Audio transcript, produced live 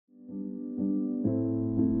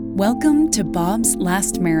Welcome to Bob's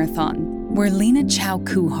Last Marathon, where Lena Chow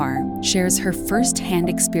Kuhar shares her first-hand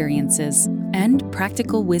experiences and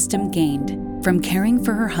practical wisdom gained from caring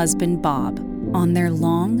for her husband Bob on their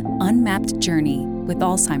long, unmapped journey with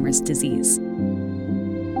Alzheimer's disease.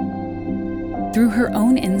 Through her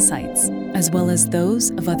own insights, as well as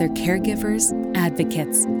those of other caregivers,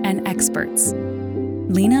 advocates, and experts,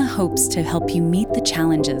 Lena hopes to help you meet the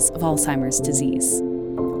challenges of Alzheimer's disease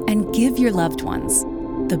and give your loved ones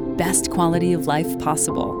the best quality of life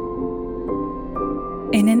possible.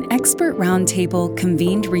 In an expert roundtable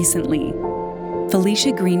convened recently,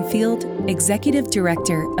 Felicia Greenfield, Executive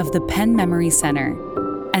Director of the Penn Memory Center,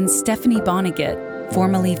 and Stephanie Vonnegut,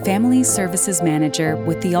 formerly Family Services Manager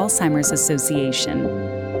with the Alzheimer's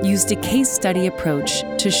Association, used a case study approach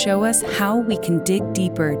to show us how we can dig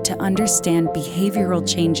deeper to understand behavioral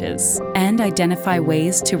changes and identify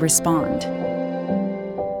ways to respond.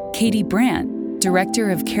 Katie Brandt, Director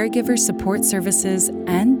of Caregiver Support Services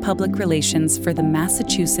and Public Relations for the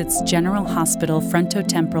Massachusetts General Hospital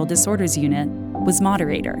Frontotemporal Disorders Unit, was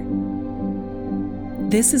moderator.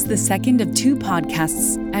 This is the second of two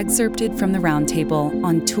podcasts excerpted from the roundtable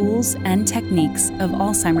on tools and techniques of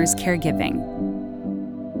Alzheimer's caregiving.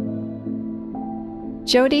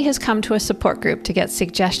 Jody has come to a support group to get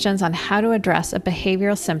suggestions on how to address a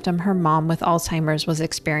behavioral symptom her mom with Alzheimer's was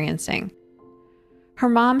experiencing. Her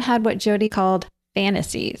mom had what Jody called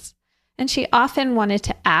fantasies, and she often wanted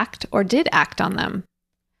to act or did act on them.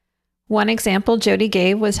 One example Jody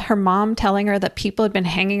gave was her mom telling her that people had been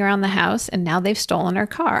hanging around the house and now they've stolen her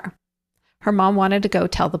car. Her mom wanted to go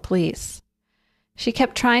tell the police. She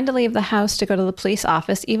kept trying to leave the house to go to the police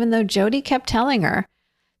office, even though Jody kept telling her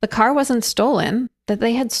the car wasn't stolen, that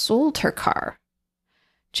they had sold her car.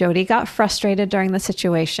 Jody got frustrated during the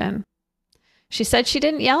situation. She said she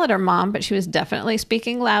didn't yell at her mom, but she was definitely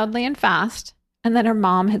speaking loudly and fast, and that her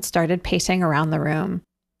mom had started pacing around the room.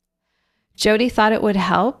 Jody thought it would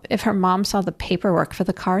help if her mom saw the paperwork for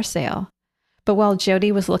the car sale, but while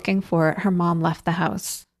Jody was looking for it, her mom left the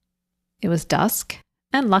house. It was dusk,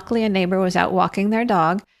 and luckily a neighbor was out walking their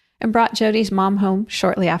dog and brought Jody's mom home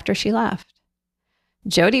shortly after she left.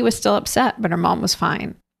 Jody was still upset, but her mom was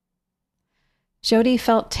fine. Jody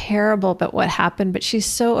felt terrible about what happened, but she's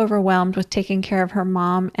so overwhelmed with taking care of her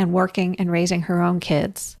mom and working and raising her own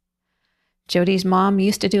kids. Jody's mom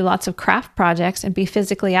used to do lots of craft projects and be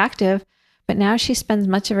physically active, but now she spends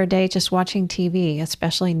much of her day just watching TV,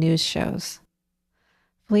 especially news shows.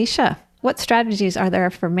 Felicia, what strategies are there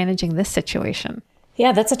for managing this situation?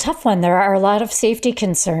 Yeah, that's a tough one. There are a lot of safety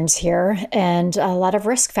concerns here and a lot of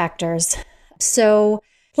risk factors. So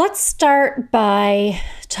let's start by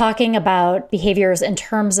talking about behaviors in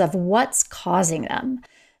terms of what's causing them.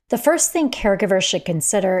 The first thing caregivers should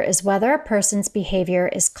consider is whether a person's behavior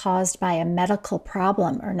is caused by a medical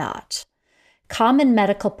problem or not. Common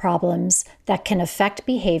medical problems that can affect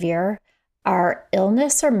behavior are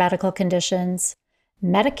illness or medical conditions,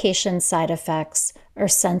 medication side effects, or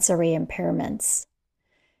sensory impairments.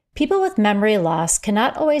 People with memory loss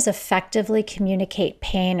cannot always effectively communicate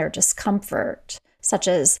pain or discomfort, such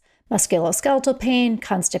as musculoskeletal pain,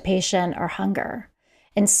 constipation, or hunger.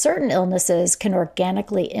 And certain illnesses can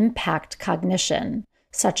organically impact cognition,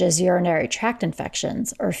 such as urinary tract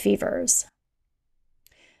infections or fevers.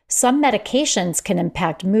 Some medications can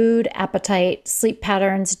impact mood, appetite, sleep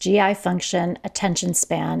patterns, GI function, attention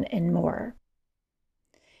span, and more.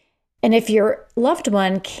 And if your loved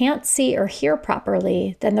one can't see or hear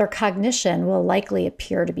properly, then their cognition will likely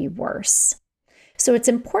appear to be worse. So it's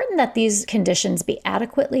important that these conditions be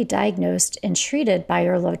adequately diagnosed and treated by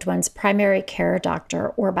your loved one's primary care doctor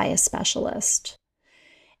or by a specialist.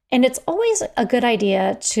 And it's always a good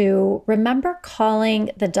idea to remember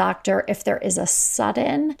calling the doctor if there is a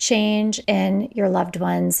sudden change in your loved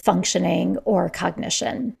one's functioning or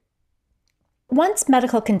cognition. Once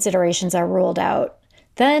medical considerations are ruled out,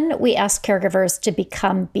 then we ask caregivers to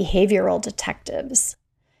become behavioral detectives.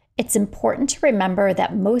 It's important to remember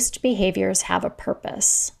that most behaviors have a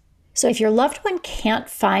purpose. So if your loved one can't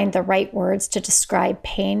find the right words to describe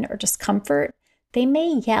pain or discomfort, they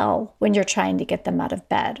may yell when you're trying to get them out of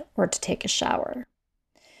bed or to take a shower.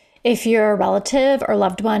 If your relative or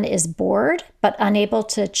loved one is bored but unable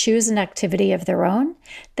to choose an activity of their own,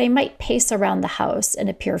 they might pace around the house and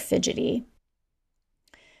appear fidgety.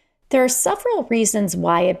 There are several reasons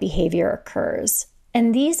why a behavior occurs,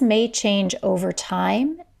 and these may change over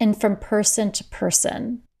time and from person to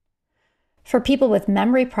person. For people with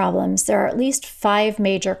memory problems, there are at least 5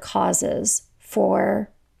 major causes for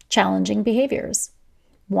challenging behaviors.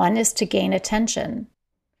 One is to gain attention.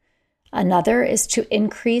 Another is to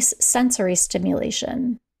increase sensory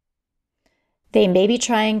stimulation. They may be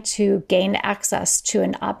trying to gain access to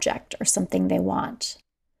an object or something they want.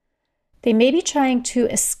 They may be trying to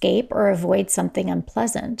escape or avoid something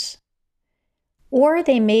unpleasant. Or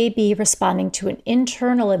they may be responding to an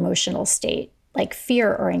internal emotional state, like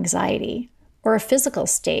fear or anxiety, or a physical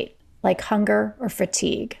state, like hunger or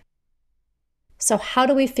fatigue. So how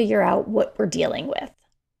do we figure out what we're dealing with?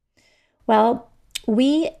 Well,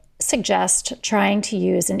 we suggest trying to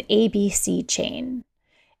use an ABC chain.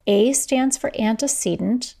 A stands for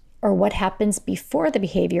antecedent, or what happens before the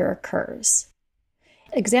behavior occurs.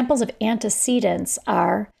 Examples of antecedents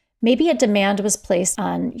are maybe a demand was placed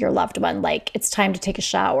on your loved one, like it's time to take a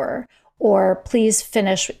shower, or please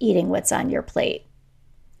finish eating what's on your plate.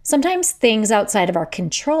 Sometimes things outside of our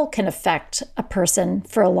control can affect a person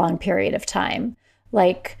for a long period of time,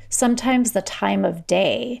 like sometimes the time of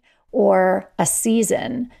day or a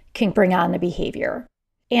season can bring on a behavior.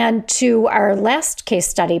 And to our last case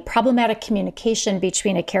study, problematic communication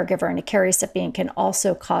between a caregiver and a care recipient can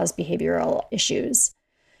also cause behavioral issues.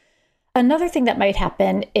 Another thing that might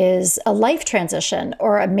happen is a life transition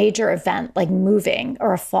or a major event like moving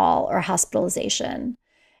or a fall or hospitalization.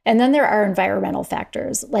 And then there are environmental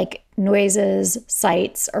factors like noises,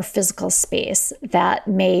 sights, or physical space that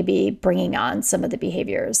may be bringing on some of the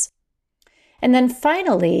behaviors. And then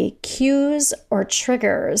finally, cues or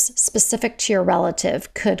triggers specific to your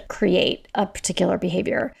relative could create a particular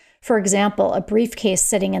behavior. For example, a briefcase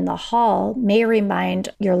sitting in the hall may remind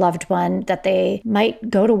your loved one that they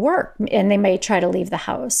might go to work and they may try to leave the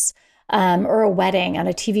house. Or a wedding on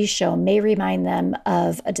a TV show may remind them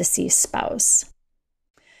of a deceased spouse.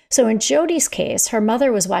 So in Jody's case, her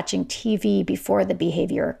mother was watching TV before the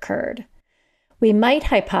behavior occurred. We might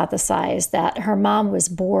hypothesize that her mom was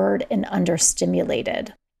bored and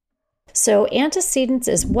understimulated. So antecedents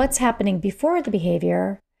is what's happening before the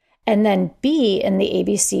behavior, and then B in the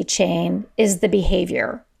ABC chain is the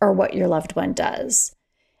behavior or what your loved one does.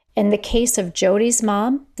 In the case of Jody's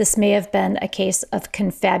mom, this may have been a case of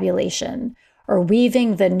confabulation or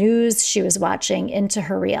weaving the news she was watching into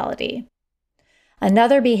her reality.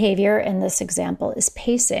 Another behavior in this example is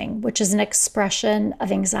pacing, which is an expression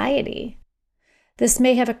of anxiety. This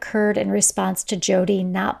may have occurred in response to Jody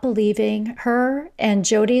not believing her and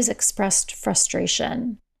Jody's expressed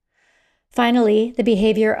frustration. Finally, the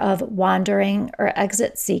behavior of wandering or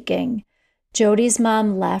exit seeking. Jody's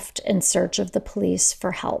mom left in search of the police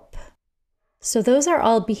for help. So those are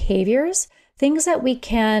all behaviors, things that we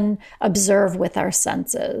can observe with our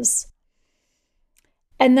senses.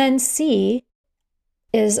 And then C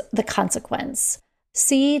is the consequence.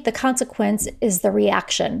 C, the consequence is the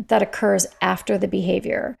reaction that occurs after the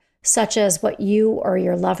behavior, such as what you or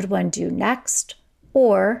your loved one do next,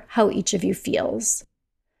 or how each of you feels.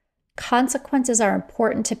 Consequences are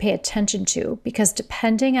important to pay attention to because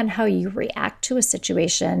depending on how you react to a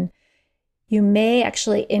situation, you may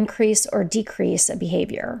actually increase or decrease a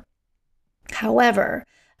behavior. However,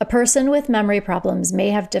 a person with memory problems may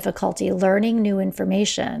have difficulty learning new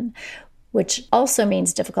information, which also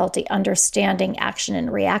means difficulty understanding action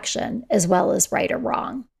and reaction, as well as right or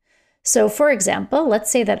wrong. So for example, let's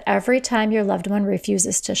say that every time your loved one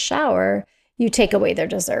refuses to shower, you take away their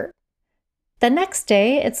dessert. The next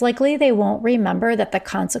day, it's likely they won't remember that the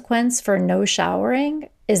consequence for no showering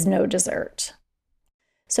is no dessert.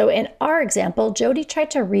 So in our example, Jody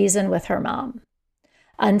tried to reason with her mom.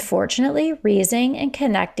 Unfortunately, reasoning and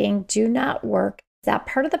connecting do not work. That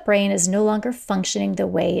part of the brain is no longer functioning the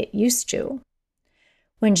way it used to.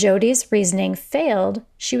 When Jody's reasoning failed,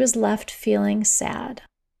 she was left feeling sad.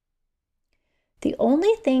 The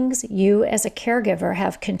only things you as a caregiver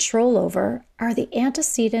have control over are the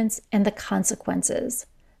antecedents and the consequences,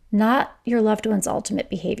 not your loved one's ultimate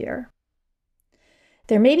behavior.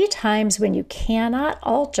 There may be times when you cannot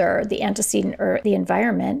alter the antecedent or the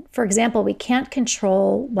environment. For example, we can't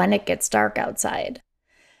control when it gets dark outside.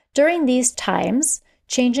 During these times,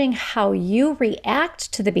 changing how you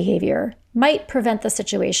react to the behavior might prevent the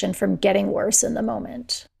situation from getting worse in the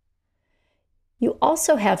moment. You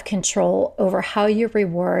also have control over how you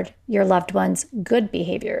reward your loved one's good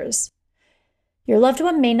behaviors. Your loved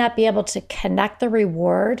one may not be able to connect the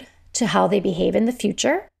reward to how they behave in the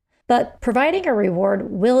future, but providing a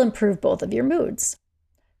reward will improve both of your moods.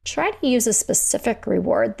 Try to use a specific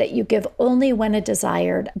reward that you give only when a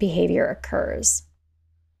desired behavior occurs.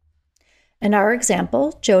 In our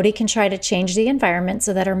example, Jody can try to change the environment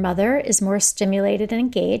so that her mother is more stimulated and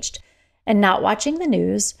engaged and not watching the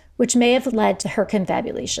news, which may have led to her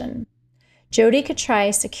confabulation. Jody could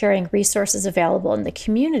try securing resources available in the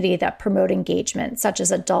community that promote engagement, such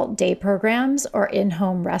as adult day programs or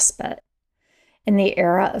in-home respite. In the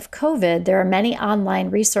era of COVID, there are many online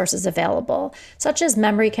resources available, such as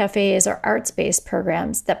memory cafes or arts-based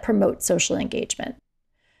programs that promote social engagement.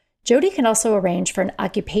 Jody can also arrange for an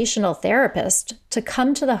occupational therapist to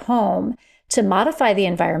come to the home to modify the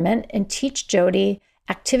environment and teach Jody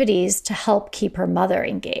activities to help keep her mother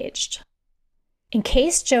engaged. In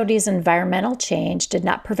case Jody's environmental change did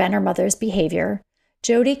not prevent her mother's behavior,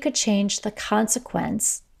 Jody could change the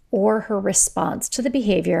consequence or her response to the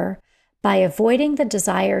behavior by avoiding the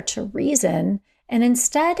desire to reason and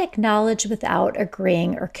instead acknowledge without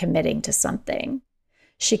agreeing or committing to something.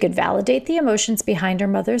 She could validate the emotions behind her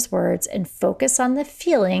mother's words and focus on the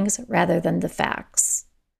feelings rather than the facts.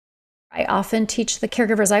 I often teach the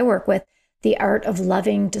caregivers I work with the art of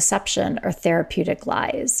loving deception or therapeutic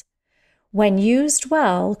lies. When used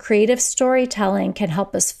well, creative storytelling can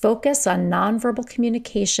help us focus on nonverbal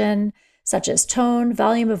communication, such as tone,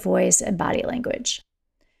 volume of voice, and body language.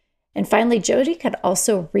 And finally, Jody could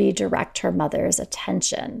also redirect her mother's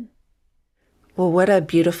attention. Well, what a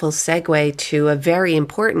beautiful segue to a very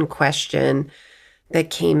important question that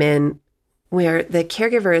came in where the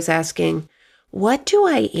caregiver is asking, what do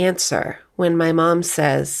I answer when my mom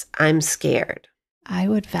says, I'm scared? I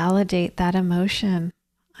would validate that emotion.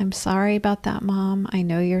 I'm sorry about that, Mom. I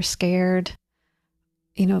know you're scared.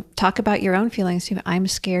 Talk about your own feelings too. I'm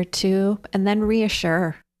scared too. And then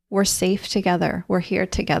reassure. We're safe together. We're here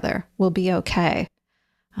together. We'll be okay.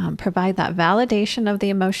 Provide that validation of the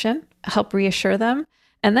emotion, help reassure them.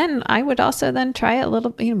 And then I would also then try a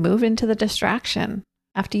little, move into the distraction.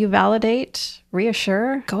 After you validate,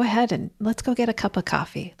 reassure, go ahead and let's go get a cup of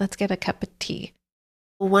coffee. Let's get a cup of tea.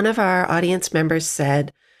 One of our audience members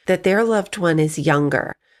said that their loved one is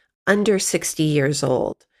younger, under 60 years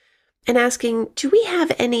old, and asking, do we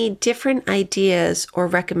have any different ideas or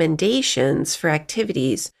recommendations for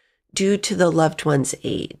activities due to the loved one's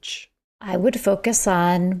age? I would focus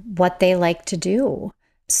on what they like to do.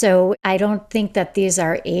 So I don't think that these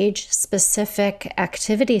are age-specific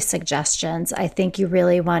activity suggestions. I think you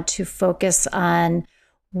really want to focus on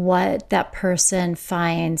what that person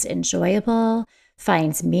finds enjoyable,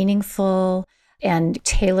 finds meaningful, and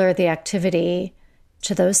tailor the activity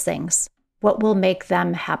to those things. What will make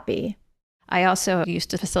them happy? I also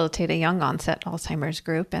used to facilitate a young onset Alzheimer's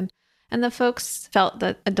group, and the folks felt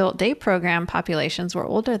that adult day program populations were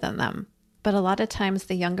older than them. But a lot of times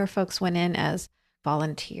the younger folks went in as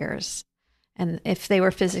volunteers. And if they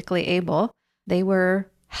were physically able, they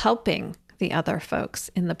were helping the other folks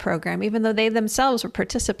in the program, even though they themselves were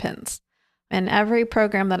participants. And every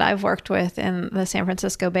program that I've worked with in the San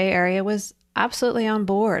Francisco Bay Area was absolutely on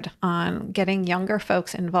board on getting younger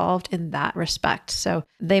folks involved in that respect. So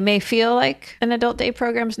they may feel like an adult day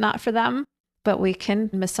program is not for them, but we can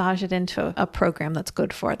massage it into a program that's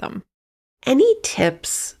good for them. Any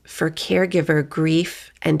tips for caregiver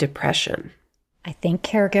grief and depression? I think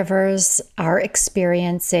caregivers are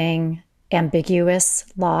experiencing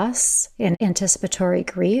ambiguous loss and anticipatory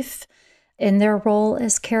grief in their role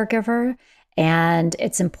as caregiver. And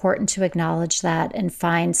it's important to acknowledge that and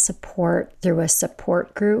find support through a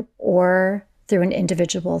support group or through an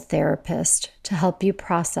individual therapist to help you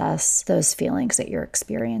process those feelings that you're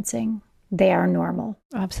experiencing. They are normal.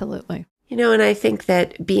 Absolutely. And I think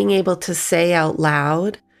that being able to say out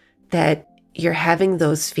loud that you're having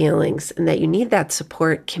those feelings and that you need that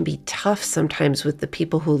support can be tough sometimes with the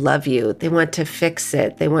people who love you. They want to fix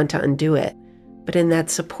it. They want to undo it. But in that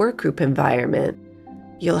support group environment,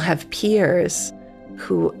 you'll have peers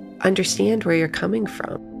who understand where you're coming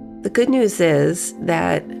from. The good news is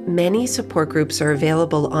that many support groups are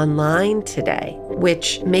available online today,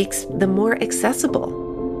 which makes them more accessible.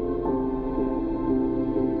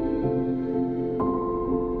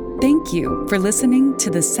 Thank you for listening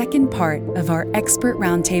to the second part of our expert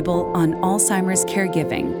roundtable on Alzheimer's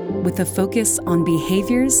caregiving, with a focus on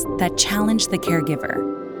behaviors that challenge the caregiver.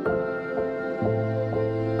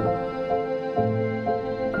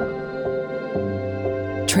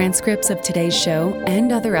 Transcripts of today's show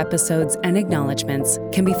and other episodes and acknowledgments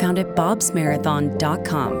can be found at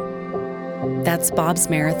bobsmarathon.com. That's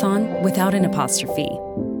Bob's Marathon without an apostrophe.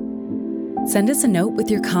 Send us a note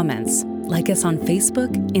with your comments. Like us on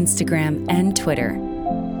Facebook, Instagram, and Twitter.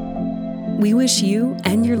 We wish you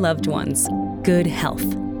and your loved ones good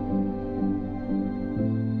health.